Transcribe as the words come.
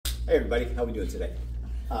Hey everybody, how we doing today?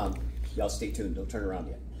 Y'all stay tuned, don't turn around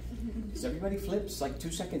yet. Because everybody flips, like 2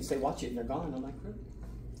 seconds, they watch it and they're gone. I'm like, really?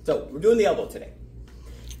 So, we're doing the elbow today.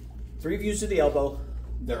 3 views of the elbow.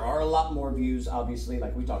 There are a lot more views, obviously,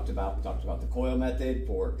 like we talked about. We talked about the coil method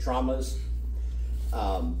for traumas.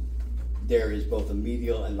 There is both a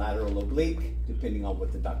medial and lateral oblique, depending on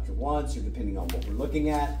what the doctor wants, or depending on what we're looking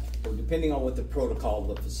at, or depending on what the protocol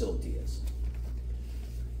of the facility is.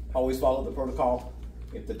 Always follow the protocol.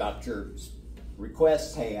 If the doctor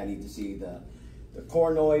requests, hey, I need to see the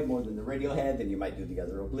coronoid more than the radial head, then you might do the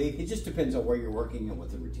other oblique. It just depends on where you're working and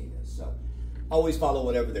what the routine is. So always follow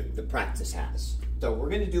whatever the practice has. So we're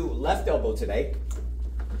going to do left elbow today.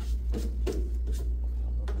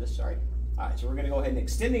 Sorry. All right, so we're going to go ahead and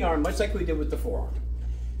extend the arm much like we did with the forearm.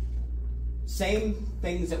 Same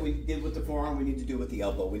things that we did with the forearm we need to do with the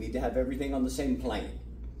elbow. We need to have everything on the same plane,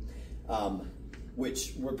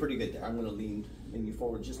 which we're pretty good there. I'm going to lean you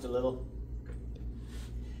forward just a little.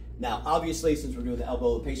 Now, obviously, since we're doing the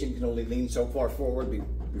elbow, the patient can only lean so far forward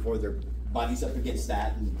before their body's up against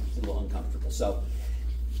that, and it's a little uncomfortable. So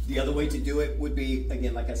the other way to do it would be,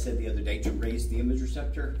 again, like I said the other day, to raise the image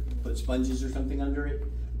receptor, put sponges or something under it,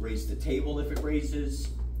 raise the table if it raises,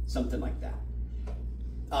 something like that.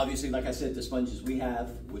 Obviously, like I said, the sponges we have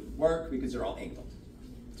would work because they're all angled.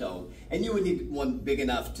 So, and you would need one big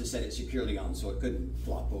enough to set it securely on so it couldn't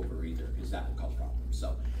flop over either, because that would cause problems.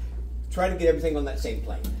 So try to get everything on that same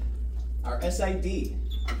plane. Our SID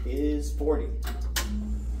is 40.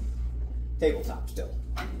 Tabletop still.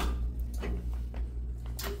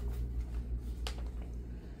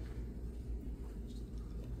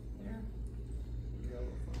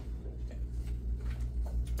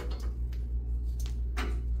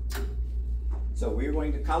 So we're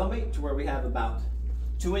going to collimate to where we have about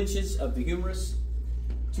 2 inches of the humerus,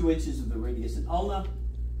 2 inches of the radius and ulna,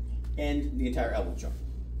 and the entire elbow joint.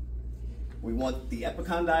 We want the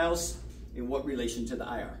epicondyles in what relation to the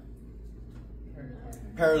IR?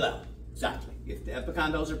 Parallel, exactly. If the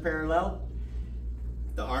epicondyles are parallel,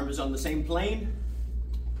 the arm is on the same plane,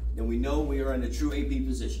 then we know we are in a true AP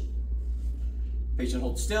position. Patient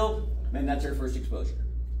holds still, and that's our first exposure.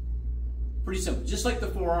 Pretty simple, just like the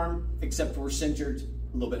forearm, except we're centered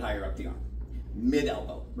a little bit higher up the arm.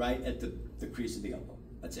 Mid-elbow, right at the crease of the elbow.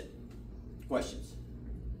 That's it. Questions?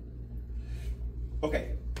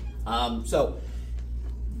 Okay, so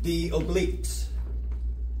the obliques.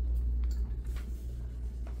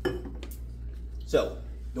 So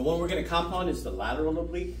the one we're going to comp on is the lateral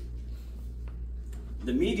oblique.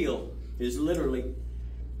 The medial is literally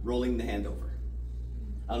rolling the hand over.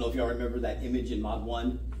 I don't know if y'all remember that image in Mod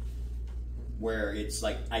 1 where it's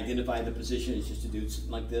like identify the position, it's just to do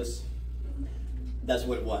something like this. That's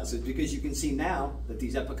what it was. It's because you can see now that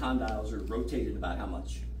these epicondyles are rotated about how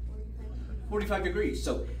much? 45 degrees.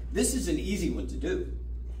 So this is an easy one to do.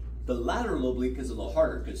 The lateral oblique is a little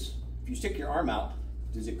harder because if you stick your arm out,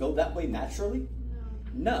 does it go that way naturally?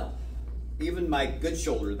 No. Even my good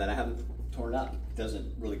shoulder that I haven't torn up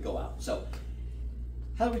doesn't really go out. So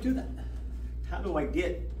how do we do that? How do I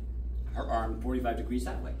get her arm 45 degrees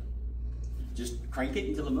that way? Just crank it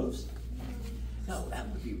until it moves? No, that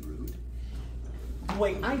would be rude. The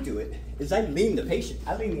way I do it is I lean the patient.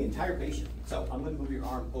 I lean the entire patient. So I'm going to move your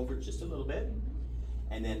arm over just a little bit,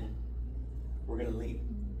 and then we're going to lean.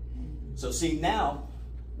 So see, now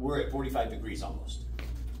we're at 45 degrees almost.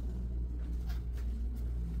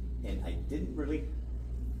 And I didn't really,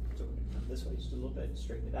 so we're going to come this way just a little bit,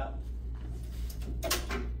 straighten it out.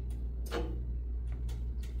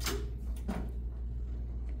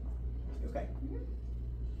 Okay.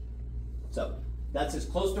 So that's as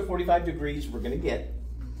close to 45 degrees we're going to get.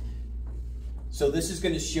 So this is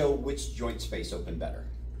going to show which joint space opened better.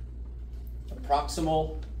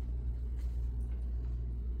 Proximal,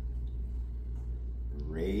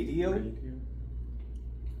 radial,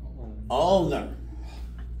 ulnar.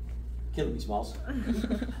 Killing me, Smalls.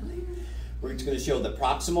 We're just going to show the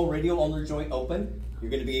proximal radial ulnar joint open.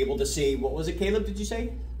 You're going to be able to see, what was it, Caleb, did you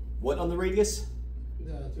say? What on the radius?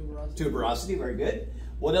 Tuberosity. Tuberosity, very good.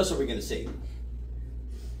 What else are we going to see?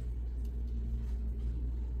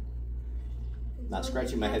 Not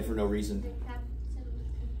scratching my head for no reason.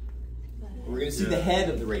 We're going to see the head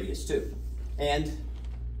of the radius too, and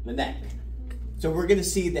the neck. So we're going to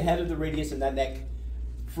see the head of the radius and that neck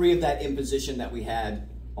free of that imposition that we had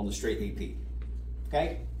on the straight AP.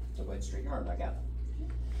 Okay? So go ahead and straighten your arm back out.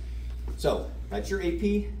 So that's your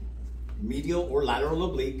AP, medial or lateral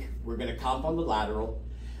oblique. We're going to comp on the lateral.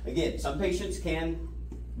 Again, some patients can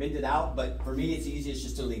bend it out, but for me it's easiest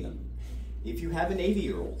just to lean them. If you have an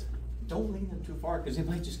 80-year-old, don't lean them too far because they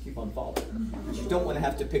might just keep on falling. You don't want to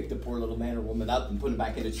have to pick the poor little man or woman up and put them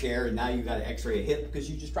back in a chair, and now you got to x-ray a hip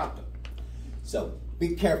because you just dropped them. So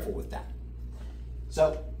be careful with that.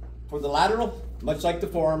 So for the lateral, much like the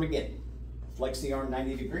forearm again, flex the arm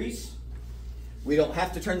 90 degrees. We don't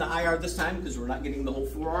have to turn the IR this time because we're not getting the whole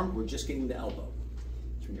forearm, we're just getting the elbow.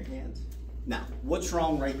 Turn your hands. Now, what's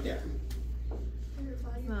wrong right there?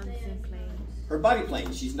 Her body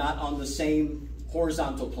plane. She's not on the same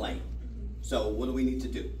horizontal plane. So what do we need to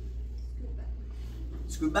do?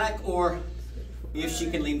 Scoot back, or if she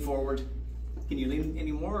can lean forward. Can you lean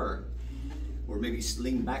any more? Or maybe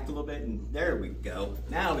lean back a little bit, and there we go.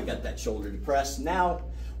 Now we got that shoulder depressed. Now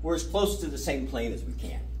we're as close to the same plane as we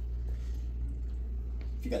can.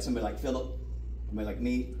 If you got somebody like Philip, somebody like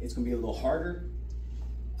me, it's going to be a little harder.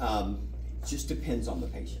 It just depends on the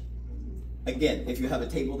patient. Again, if you have a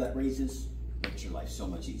table that raises, it makes your life so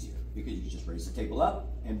much easier because you just raise the table up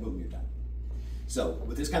and boom, you're done. So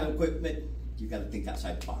with this kind of equipment, you've got to think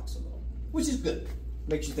outside the box a little, which is good.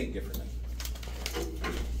 Makes you think differently.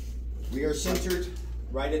 We are centered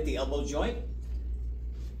right at the elbow joint.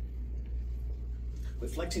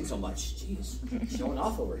 Quit flexing so much. Jeez, showing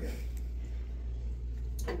off over here.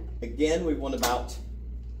 Again, we want about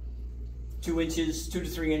 2 to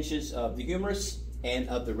 3 inches of the humerus and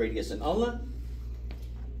of the radius and ulna.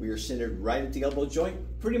 We are centered right at the elbow joint,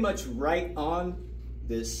 pretty much right on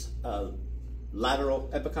this lateral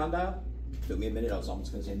epicondyle. Took me a minute, I was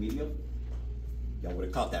almost going to say medial. Y'all would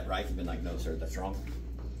have caught that right and been like, no sir, that's wrong.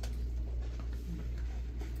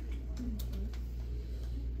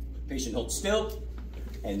 Patient holds still,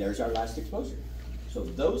 and there's our last exposure. So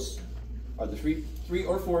those are the three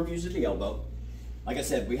or four views of the elbow. Like I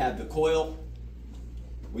said, we have the coil,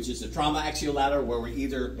 which is the trauma axial lateral, where we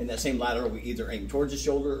either, in that same lateral, we either aim towards the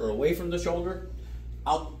shoulder or away from the shoulder.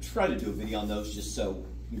 I'll try to do a video on those just so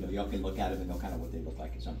y'all can look at them and know kind of what they look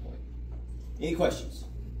like at some point. Any questions?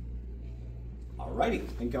 Alrighty,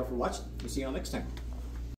 thank y'all for watching. We'll see y'all next time.